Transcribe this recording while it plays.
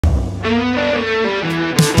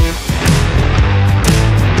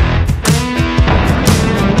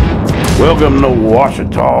Welcome to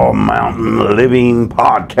Ouachita Mountain Living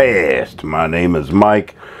Podcast. My name is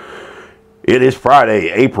Mike. It is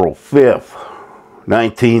Friday, April 5th,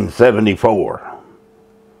 1974.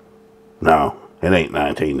 No, it ain't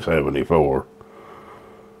 1974.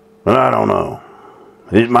 But I don't know.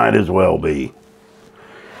 It might as well be.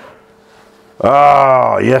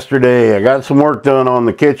 Yesterday I got some work done on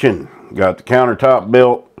the kitchen. Got the countertop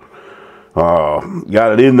built.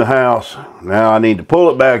 Got it in the house. Now I need to pull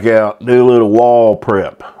it back out, do a little wall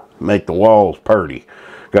prep, make the walls pretty.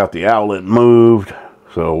 Got the outlet moved,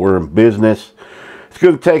 so we're in business. It's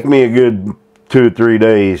going to take me a good 2 or 3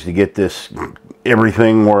 days to get this,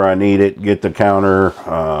 everything where I need it, get the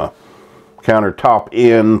countertop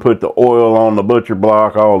in, put the oil on the butcher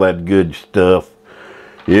block, all that good stuff.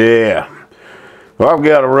 Yeah. Well, I've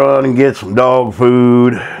got to run and get some dog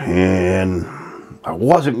food, and I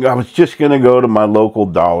was just going to go to my local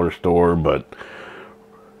dollar store, but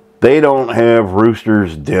they don't have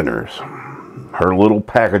Rooster's dinners. Her little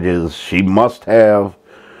packages, she must have.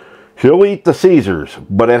 She'll eat the Caesars,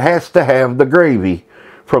 but it has to have the gravy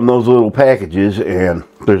from those little packages, and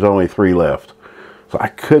there's only 3 left. So I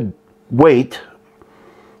could wait,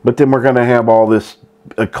 but then we're going to have all this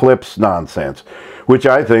eclipse nonsense, which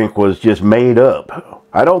I think was just made up.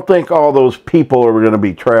 I don't think all those people are going to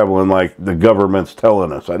be traveling like the government's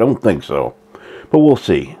telling us. I don't think so. But we'll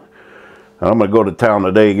see. I'm going to go to town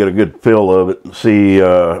today, get a good feel of it, and see.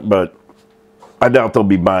 But I doubt they'll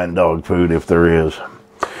be buying dog food if there is.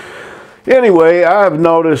 Anyway, I've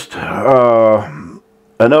noticed an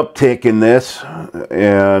uptick in this.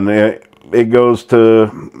 And it goes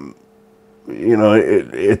to, you know,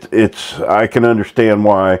 it's I can understand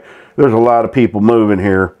why. There's a lot of people moving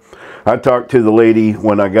here. I talked to the lady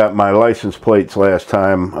when I got my license plates last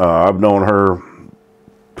time. I've known her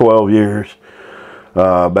 12 years,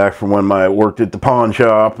 back from when I worked at the pawn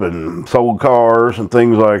shop and sold cars and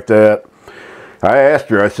things like that. I asked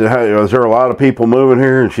her, I said, hey, is there a lot of people moving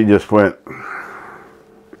here? And she just went,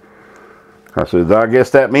 I said, I guess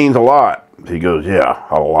that means a lot. She goes, yeah,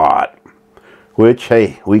 a lot. Which,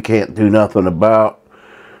 hey, we can't do nothing about.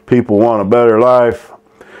 People want a better life.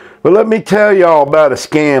 But let me tell y'all about a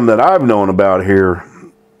scam that I've known about here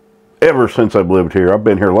ever since I've lived here. I've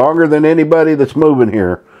been here longer than anybody that's moving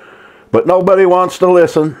here. But nobody wants to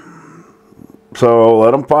listen. So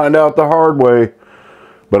let them find out the hard way.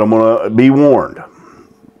 But I'm going to be warned.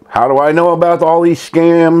 How do I know about all these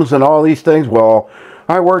scams and all these things? Well,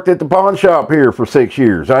 I worked at the pawn shop here for 6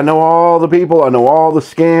 years. I know all the people. I know all the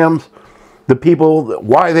scams. The people,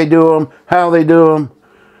 why they do them, how they do them.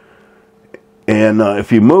 And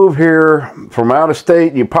if you move here from out of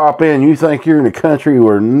state, you pop in, you think you're in a country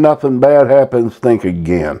where nothing bad happens, think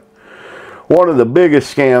again. One of the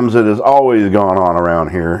biggest scams that has always gone on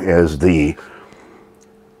around here is the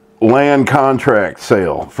land contract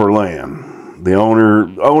sale for land. The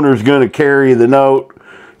owner's going to carry the note.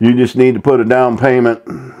 You just need to put a down payment.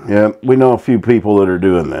 Yeah, we know a few people that are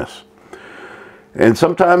doing this. And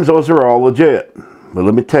sometimes those are all legit. But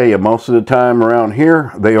let me tell you, most of the time around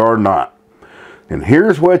here, they are not. And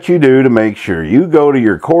here's what you do to make sure. You go to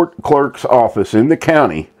your court clerk's office in the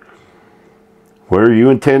county where you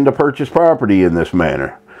intend to purchase property in this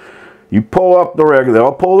manner. You pull up the record.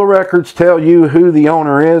 They'll pull the records, tell you who the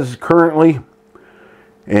owner is currently.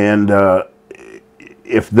 And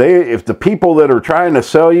if the people that are trying to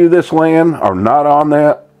sell you this land are not on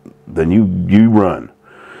that, then you run.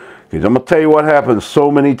 Because I'm going to tell you what happens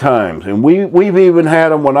so many times. And we've even had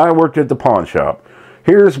them when I worked at the pawn shop.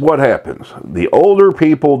 Here's what happens. The older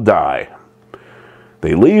people die.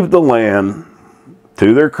 They leave the land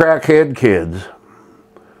to their crackhead kids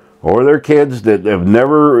or their kids that have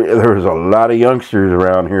never, there's a lot of youngsters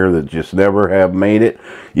around here that just never have made it,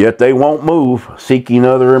 yet they won't move, seeking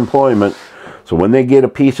other employment. So when they get a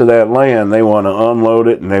piece of that land, they want to unload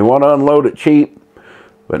it, and they want to unload it cheap,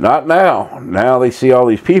 but not now. Now they see all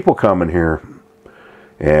these people coming here.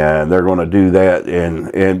 And they're going to do that,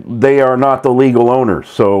 and they are not the legal owners.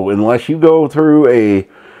 So unless you go through a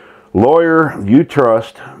lawyer you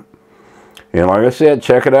trust, and like I said,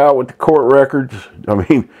 check it out with the court records. I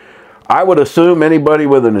mean, I would assume anybody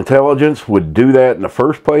with an intelligence would do that in the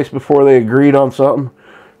first place before they agreed on something.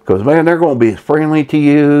 Because, man, they're going to be friendly to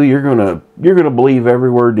you. You're going to believe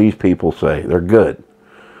every word these people say. They're good.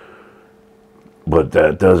 But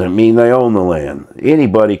that doesn't mean they own the land.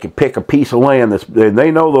 Anybody can pick a piece of land they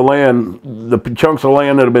know the land, the chunks of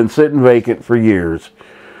land that have been sitting vacant for years.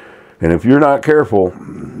 And if you're not careful,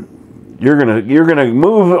 you're gonna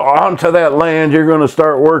move onto that land. You're gonna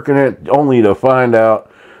start working it only to find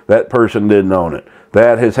out that person didn't own it.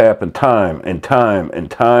 That has happened time and time and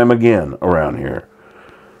time again around here.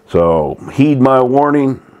 So heed my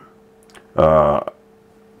warning. That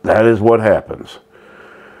is what happens.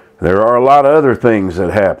 There are a lot of other things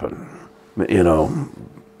that happen. You know,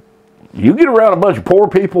 you get around a bunch of poor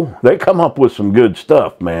people, they come up with some good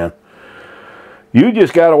stuff, man. You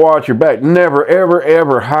just got to watch your back. Never, ever,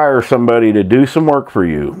 ever hire somebody to do some work for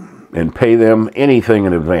you and pay them anything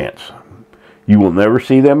in advance. You will never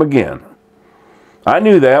see them again. I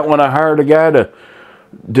knew that when I hired a guy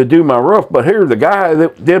to do my roof, but here, the guy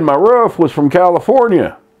that did my roof was from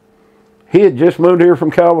California. He had just moved here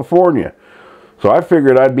from California. So I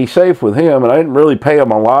figured I'd be safe with him, and I didn't really pay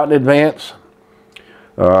him a lot in advance.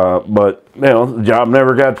 But, you know, the job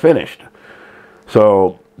never got finished.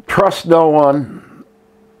 So trust no one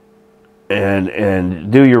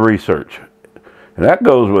and do your research. And that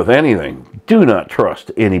goes with anything. Do not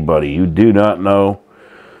trust anybody you do not know.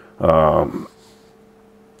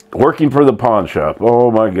 Working for the pawn shop,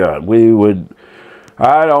 oh my God,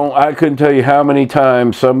 I couldn't tell you how many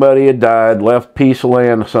times somebody had died, left a piece of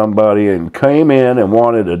land to somebody, and came in and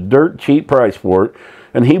wanted a dirt cheap price for it,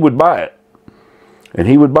 and he would buy it. And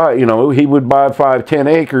he would buy, you know, he would buy 5-10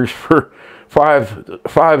 acres for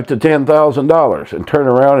 $5,000 to $10,000 and turn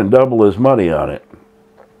around and double his money on it.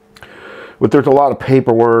 But there's a lot of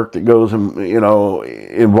paperwork that goes, you know,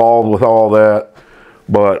 involved with all that.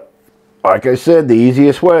 But like I said, the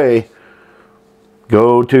easiest way,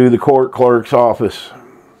 go to the court clerk's office.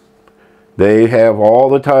 They have all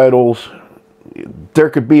the titles. There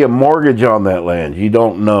could be a mortgage on that land. You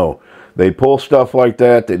don't know. They pull stuff like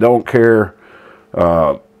that. They don't care.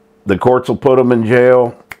 The courts will put them in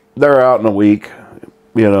jail. They're out in a week.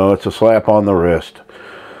 You know, it's a slap on the wrist.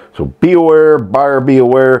 So be aware, buyer be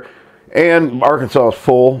aware. And Arkansas is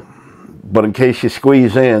full. But in case you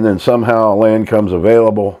squeeze in and somehow land comes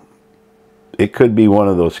available, it could be one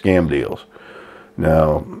of those scam deals.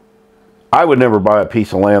 Now, I would never buy a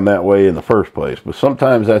piece of land that way in the first place, but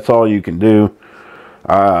sometimes that's all you can do.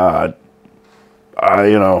 A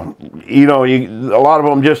lot of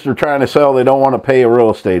them just are trying to sell. They don't want to pay a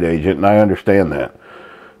real estate agent, and I understand that.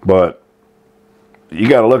 But you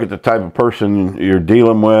got to look at the type of person you're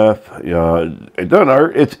dealing with. It doesn't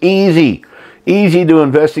hurt. It's easy to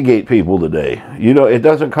investigate people today. You know, it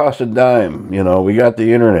doesn't cost a dime. You know, we got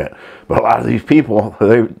the internet. But a lot of these people,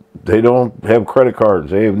 they don't have credit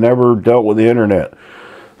cards. They have never dealt with the internet.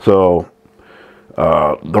 So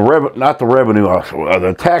not the revenue officer,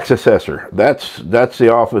 the tax assessor. That's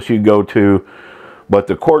the office you go to. But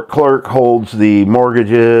the court clerk holds the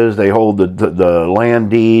mortgages. They hold the land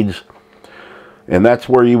deeds. And that's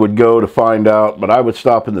where you would go to find out. But I would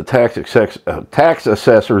stop in the tax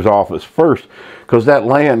assessor's office first, because that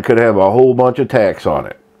land could have a whole bunch of tax on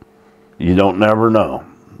it. You don't never know.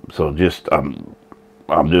 So just I'm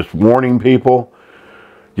just warning people.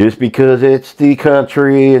 Just because it's the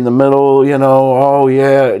country in the middle, you know, oh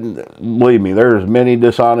yeah, believe me, there's as many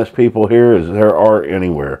dishonest people here as there are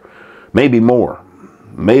anywhere. Maybe more.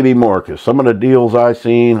 Maybe more, because some of the deals I've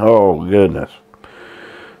seen, oh goodness.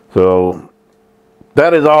 So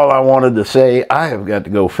that is all I wanted to say. I have got to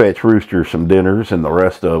go fetch Rooster some dinners and the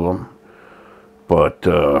rest of them. But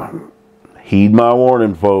heed my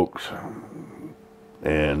warning, folks.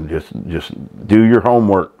 And just do your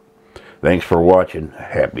homework. Thanks for watching.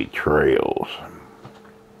 Happy trails.